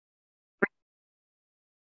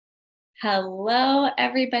Hello,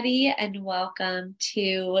 everybody, and welcome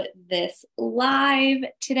to this live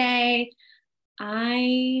today.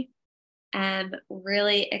 I am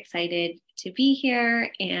really excited to be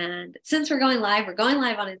here. And since we're going live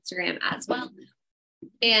on Instagram as well.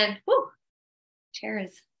 And chair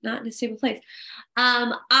is not in a stable place. I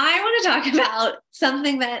want to talk about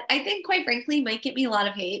something that I think, quite frankly, might get me a lot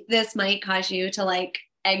of hate. This might cause you to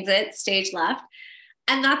exit stage left.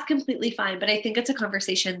 And that's completely fine. But I think it's a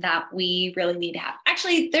conversation that we really need to have.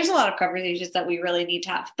 Actually, there's a lot of conversations that we really need to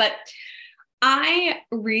have. But I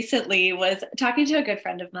recently was talking to a good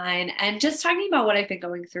friend of mine and just talking about what I've been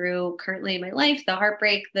going through currently in my life, the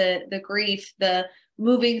heartbreak, the grief, the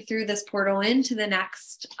moving through this portal into the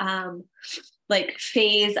next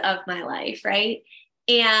phase of my life, right?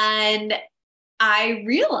 And I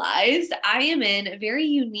realized I am in a very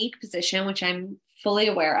unique position, which I'm fully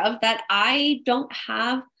aware of, that I don't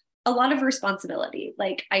have a lot of responsibility.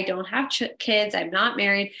 I don't have kids. I'm not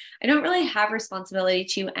married. I don't really have responsibility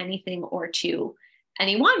to anything or to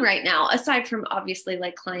anyone right now, aside from obviously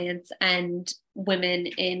clients and women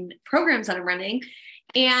in programs that I'm running.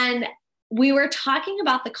 And we were talking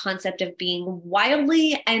about the concept of being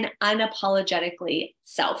wildly and unapologetically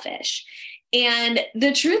selfish. And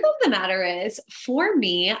the truth of the matter is, for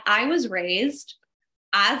me, I was raised,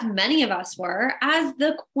 as many of us were, as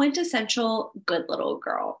the quintessential good little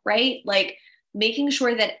girl, right? Making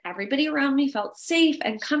sure that everybody around me felt safe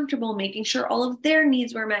and comfortable, making sure all of their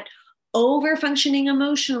needs were met, over functioning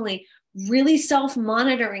emotionally, really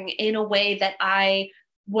self-monitoring in a way that I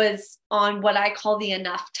was on what I call the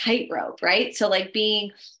enough tightrope, right? So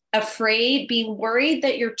being afraid, being worried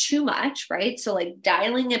that you're too much, right? So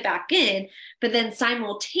dialing it back in, but then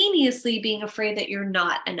simultaneously being afraid that you're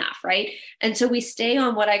not enough, right? And so we stay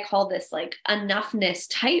on what I call this enoughness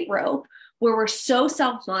tightrope, where we're so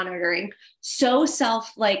self-monitoring, so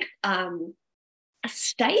stifling,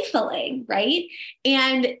 right?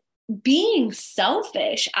 And being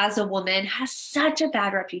selfish as a woman has such a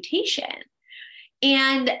bad reputation.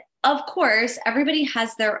 And of course, everybody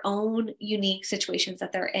has their own unique situations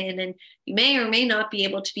that they're in, and you may or may not be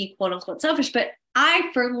able to be quote unquote selfish, but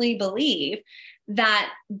I firmly believe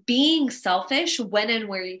that being selfish when and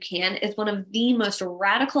where you can is one of the most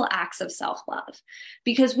radical acts of self-love,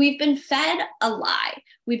 because we've been fed a lie.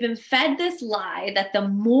 We've been fed this lie that the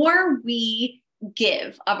more we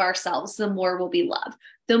give of ourselves, the more we'll be loved.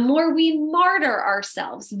 The more we martyr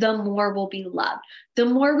ourselves, the more we'll be loved. The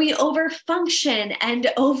more we overfunction and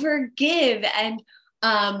overgive and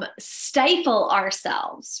stifle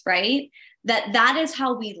ourselves, right? That is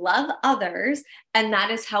how we love others, and that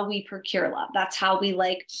is how we procure love. That's how we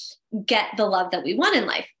get the love that we want in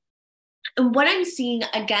life. And what I'm seeing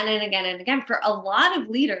again and again and again for a lot of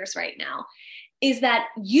leaders right now is that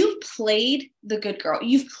you've played the good girl.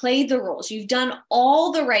 You've played the roles. You've done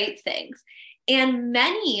all the right things. And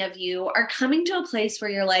many of you are coming to a place where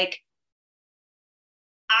you're like,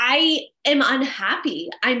 I am unhappy.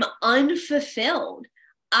 I'm unfulfilled.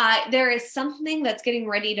 There is something that's getting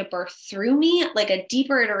ready to birth through me, like a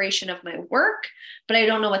deeper iteration of my work, but I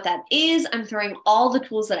don't know what that is. I'm throwing all the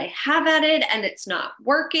tools that I have at it and it's not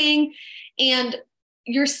working. And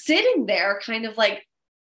you're sitting there kind of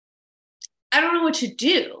I don't know what to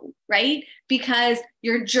do, right? Because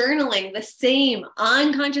you're journaling the same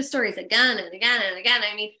unconscious stories again and again and again.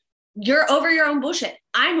 I mean, you're over your own bullshit.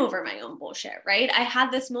 I'm over my own bullshit, right? I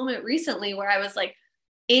had this moment recently where I was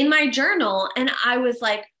in my journal and I was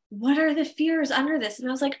like, what are the fears under this? And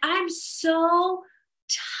I was like, I'm so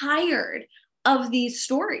tired of these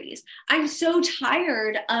stories. I'm so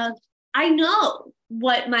tired of, I know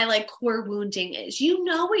what my core wounding is. You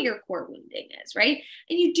know what your core wounding is, right?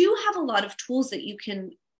 And you do have a lot of tools that you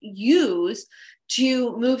can use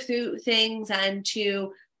to move through things and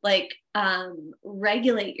to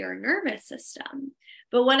regulate your nervous system.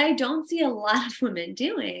 But what I don't see a lot of women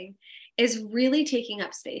doing is really taking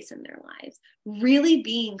up space in their lives, really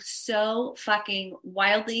being so fucking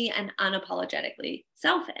wildly and unapologetically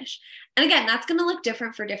selfish. And again, that's going to look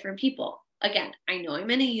different for different people. Again, I know I'm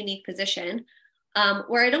in a unique position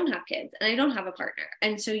where I don't have kids and I don't have a partner.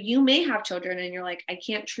 And so you may have children and you're like, I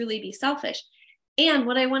can't truly be selfish. And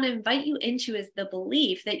what I want to invite you into is the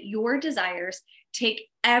belief that your desires take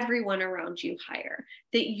everyone around you higher,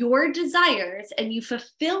 that your desires and you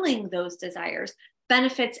fulfilling those desires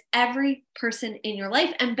benefits every person in your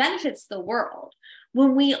life and benefits the world.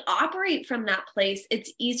 When we operate from that place,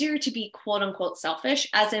 it's easier to be quote unquote selfish,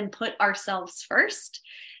 as in put ourselves first.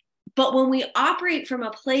 But when we operate from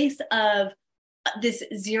a place of this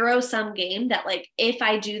zero-sum game that if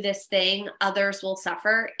I do this thing, others will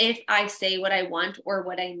suffer. If I say what I want or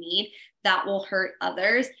what I need, that will hurt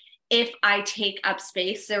others. if I take up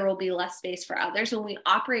space, there will be less space for others. When we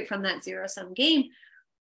operate from that zero-sum game,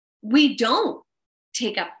 we don't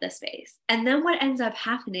take up the space. And then what ends up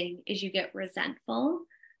happening is you get resentful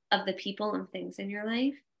of the people and things in your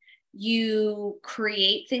life. You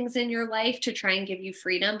create things in your life to try and give you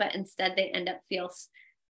freedom, but instead they end up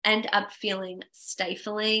feeling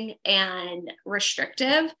stifling and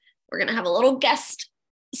restrictive. We're going to have a little guest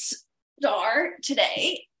star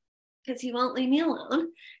today because he won't leave me alone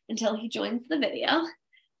until he joins the video.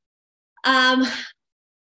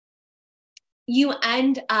 You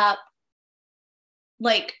end up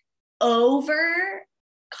like over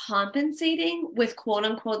compensating with quote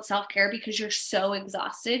unquote self-care because you're so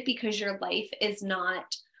exhausted, because your life is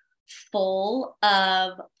not full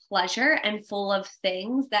of pleasure and full of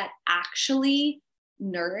things that actually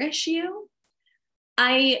nourish you.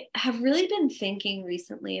 I have really been thinking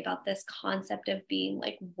recently about this concept of being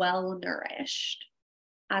like well nourished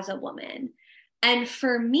as a woman. And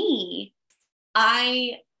for me,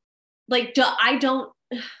 when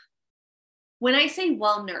I say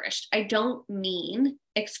well nourished, I don't mean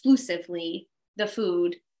exclusively the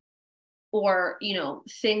food or,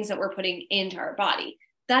 things that we're putting into our body.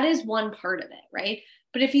 That is one part of it, right?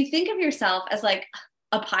 But if you think of yourself as like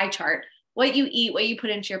a pie chart, what you eat, what you put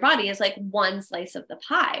into your body is like one slice of the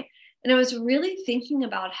pie. And I was really thinking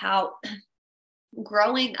about how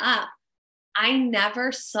growing up, I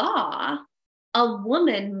never saw a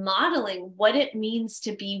woman modeling what it means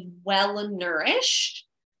to be well nourished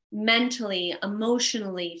mentally,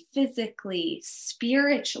 emotionally, physically,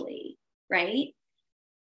 spiritually, right?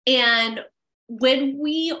 And when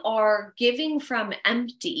we are giving from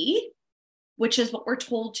empty, which is what we're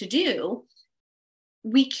told to do,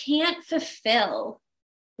 we can't fulfill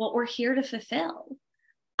what we're here to fulfill.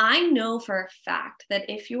 I know for a fact that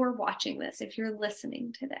if you're watching this, if you're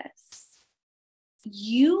listening to this,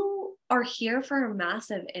 you are here for a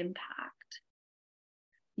massive impact.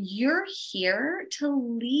 You're here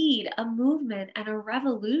to lead a movement and a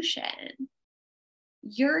revolution.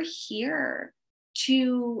 You're here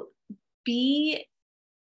to be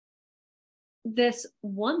this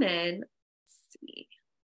woman. Let's see.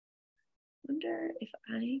 I wonder if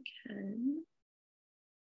I can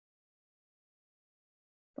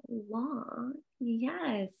blog.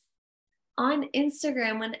 Yes. On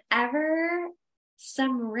Instagram, whenever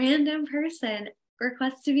some random person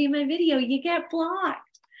requests to be in my video, you get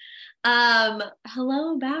blocked.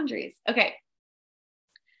 Hello, boundaries. Okay.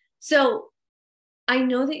 So I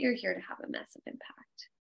know that you're here to have a massive impact.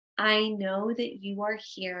 I know that you are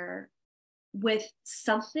here with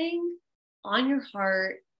something on your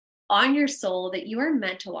heart, on your soul that you are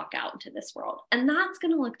meant to walk out into this world. And that's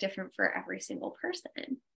going to look different for every single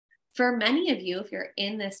person. For many of you, if you're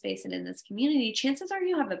in this space and in this community, chances are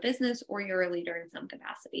you have a business or you're a leader in some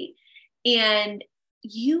capacity. And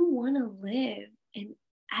you want to live an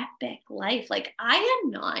epic life. Like, I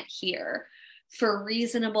am not here for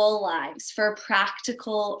reasonable lives, for a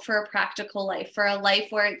practical life, for a life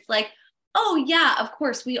where it's like, oh yeah, of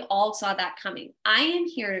course, we all saw that coming. I am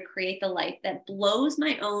here to create the life that blows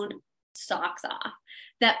my own socks off,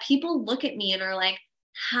 that people look at me and are like,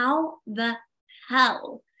 how the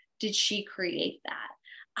hell did she create that?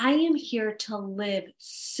 I am here to live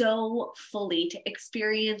so fully, to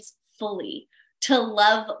experience fully, to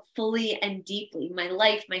love fully and deeply my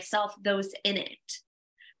life, myself, those in it,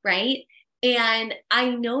 right? And I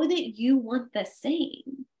know that you want the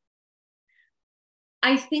same.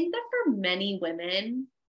 I think that for many women,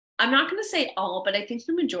 I'm not going to say all, but I think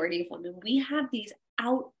the majority of women, we have these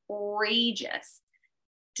outrageous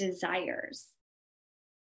desires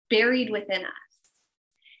buried within us.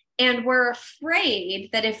 And we're afraid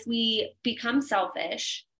that if we become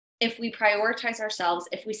selfish, if we prioritize ourselves,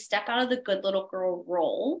 if we step out of the good little girl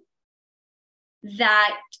role,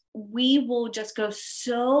 that we will just go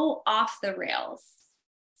so off the rails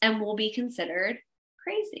and will be considered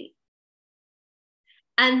crazy.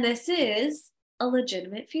 And this is a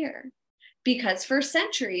legitimate fear because for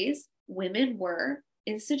centuries, women were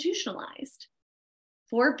institutionalized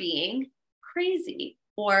for being crazy,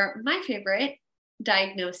 or my favorite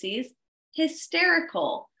diagnoses,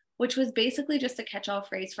 hysterical, which was basically just a catch-all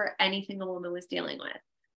phrase for anything a woman was dealing with.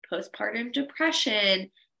 Postpartum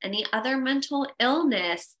depression, any other mental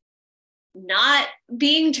illness, not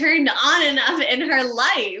being turned on enough in her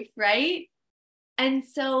life, right? And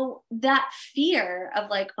so that fear of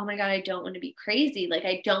like, oh my God, I don't want to be crazy, like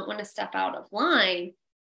I don't want to step out of line,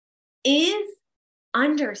 is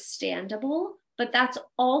understandable, but that's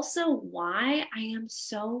also why I am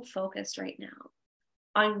so focused right now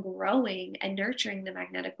on growing and nurturing the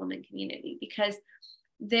magnetic woman community, because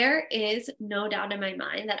there is no doubt in my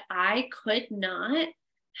mind that I could not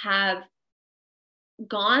have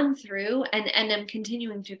gone through and am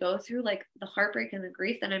continuing to go through like the heartbreak and the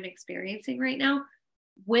grief that I'm experiencing right now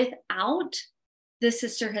without the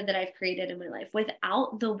sisterhood that I've created in my life,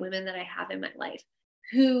 without the women that I have in my life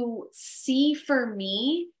who see for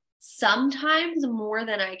me sometimes more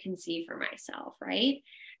than I can see for myself, right?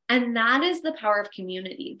 And that is the power of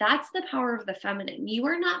community. That's the power of the feminine. You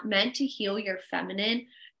are not meant to heal your feminine,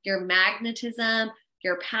 your magnetism,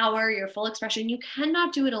 your power, your full expression. You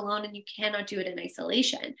cannot do it alone, and you cannot do it in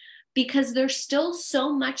isolation, because there's still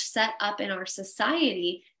so much set up in our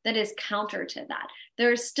society that is counter to that.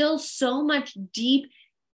 There's still so much deep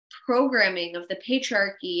programming of the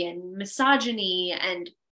patriarchy and misogyny and,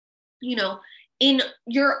 you know, in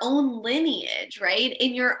your own lineage, right?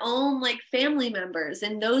 In your own like family members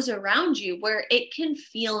and those around you, where it can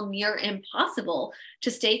feel near impossible to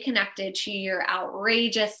stay connected to your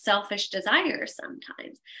outrageous, selfish desires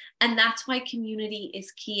sometimes. And that's why community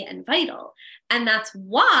is key and vital. And that's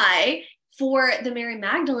why for the Mary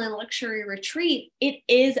Magdalene Luxury Retreat, it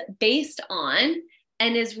is based on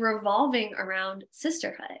and is revolving around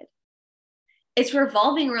sisterhood. It's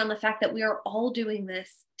revolving around the fact that we are all doing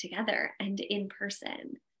this together and in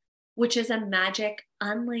person, which is a magic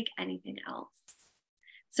unlike anything else.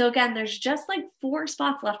 So again, there's just like 4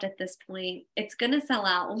 spots left at this point. It's going to sell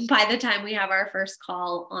out by the time we have our first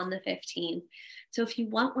call on the 15th. So if you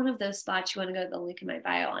want one of those spots, you want to go to the link in my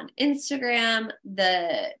bio on Instagram,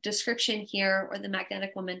 the description here, or the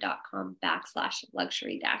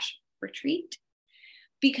magneticwoman.com/luxury-retreat.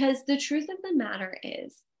 Because the truth of the matter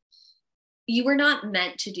is, you were not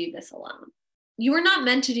meant to do this alone. You were not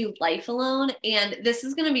meant to do life alone. And this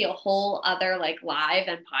is going to be a whole other like live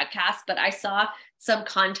and podcast, but I saw some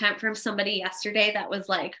content from somebody yesterday that was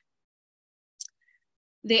like,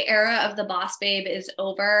 the era of the boss babe is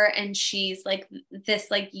over, and she's like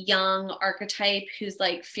this like young archetype who's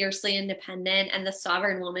like fiercely independent, and the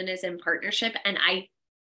sovereign woman is in partnership. And I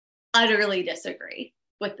utterly disagree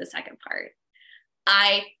with the second part.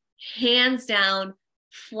 I hands down,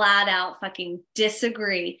 flat out fucking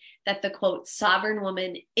disagree that the quote sovereign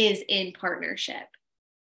woman is in partnership.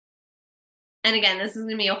 And again, this is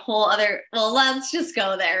going to be a whole other, well, let's just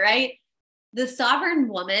go there, right? The sovereign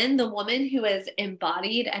woman, the woman who is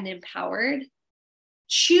embodied and empowered,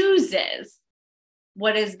 chooses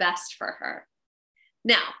what is best for her.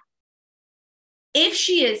 Now, if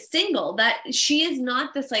she is single, that she is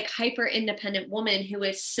not this like hyper independent woman who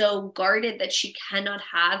is so guarded that she cannot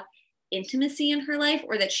have intimacy in her life,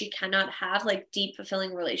 or that she cannot have like deep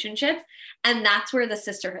fulfilling relationships. And that's where the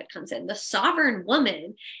sisterhood comes in. The sovereign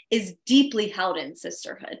woman is deeply held in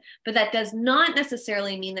sisterhood, but that does not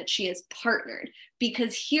necessarily mean that she is partnered,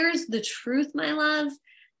 because here's the truth, my loves.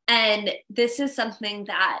 And this is something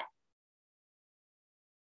that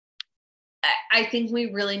I think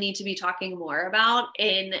we really need to be talking more about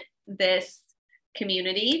in this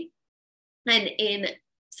community and in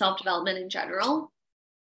self-development in general.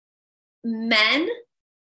 Men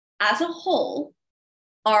as a whole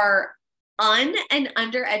are and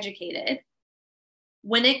undereducated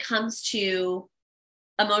when it comes to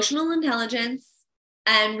emotional intelligence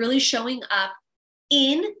and really showing up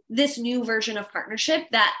in this new version of partnership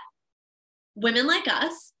that women like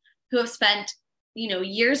us who have spent,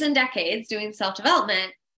 years and decades doing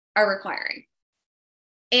self-development are requiring.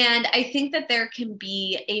 And I think that there can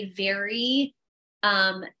be a very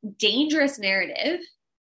dangerous narrative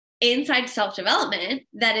inside self-development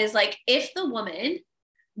that is like, if the woman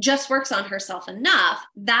just works on herself enough,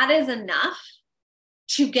 that is enough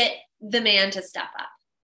to get the man to step up.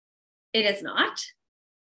 It is not.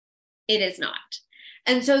 It is not.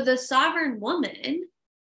 And so the sovereign woman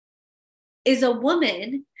is a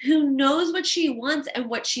woman who knows what she wants and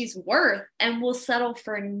what she's worth and will settle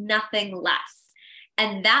for nothing less.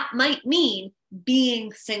 And that might mean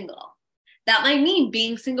being single. That might mean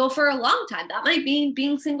being single for a long time. That might mean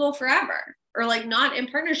being single forever, or like not in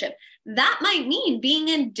partnership. That might mean being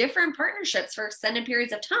in different partnerships for extended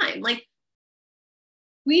periods of time. Like,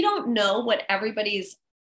 we don't know what everybody's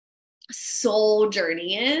soul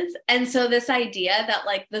journey is. And so this idea that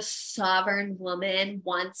like the sovereign woman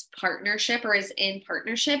wants partnership or is in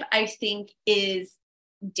partnership, I think is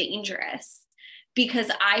dangerous, because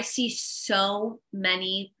I see so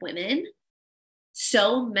many women,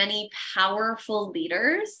 so many powerful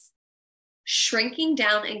leaders shrinking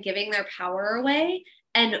down and giving their power away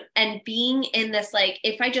and being in this, like,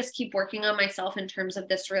 if I just keep working on myself in terms of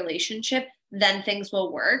this relationship, then things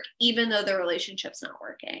will work, even though the relationship's not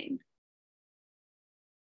working.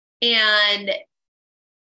 And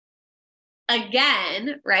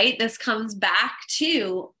again, right, this comes back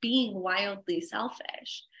to being wildly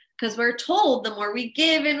selfish, because we're told the more we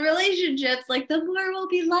give in relationships, like the more we'll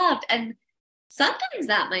be loved. And sometimes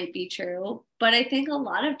that might be true, but I think a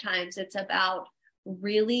lot of times it's about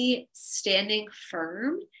really standing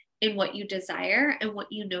firm in what you desire and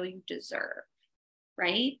what you know you deserve.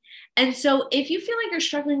 Right. And so if you feel like you're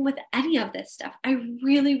struggling with any of this stuff, I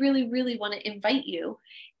really, really, really want to invite you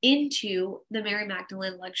into the Mary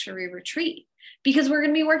Magdalene Luxury Retreat, because we're going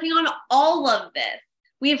to be working on all of this.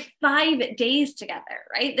 We have 5 days together,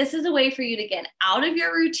 right? This is a way for you to get out of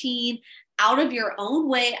your routine, out of your own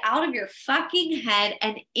way, out of your fucking head,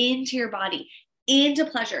 and into your body, into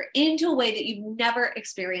pleasure, into a way that you've never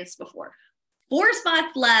experienced before. 4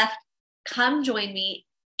 spots left. Come join me.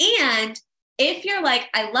 And if you're like,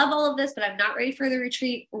 I love all of this, but I'm not ready for the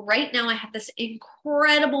retreat right now, I have this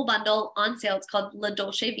incredible bundle on sale. It's called La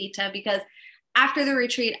Dolce Vita, because after the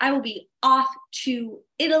retreat, I will be off to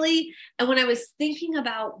Italy. And when I was thinking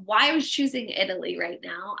about why I was choosing Italy right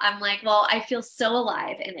now, I'm like, well, I feel so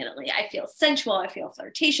alive in Italy. I feel sensual. I feel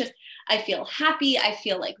flirtatious. I feel happy. I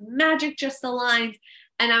feel like magic just aligns.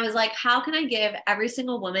 And I was like, how can I give every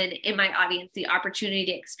single woman in my audience the opportunity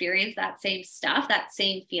to experience that same stuff, that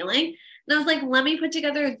same feeling? And I was like, let me put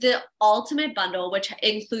together the ultimate bundle, which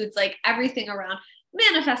includes like everything around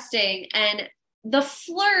manifesting and the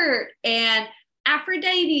flirt and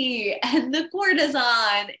Aphrodite and the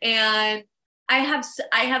courtesan. And I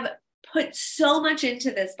have put so much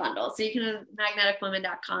into this bundle. So you can go to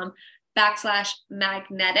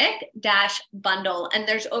magneticwoman.com/magnetic-bundle. And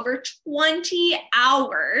there's over 20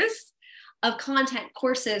 hours of content,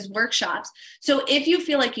 courses, workshops. So if you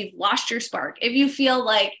feel like you've lost your spark, if you feel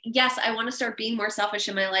like, yes, I want to start being more selfish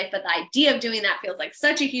in my life, but the idea of doing that feels like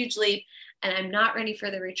such a huge leap and I'm not ready for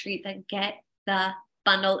the retreat, then get the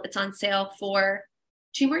bundle. It's on sale for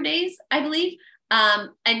 2 more days, I believe. And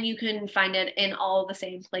you can find it in all the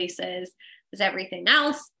same places as everything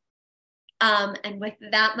else. And with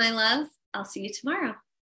that, my loves, I'll see you tomorrow.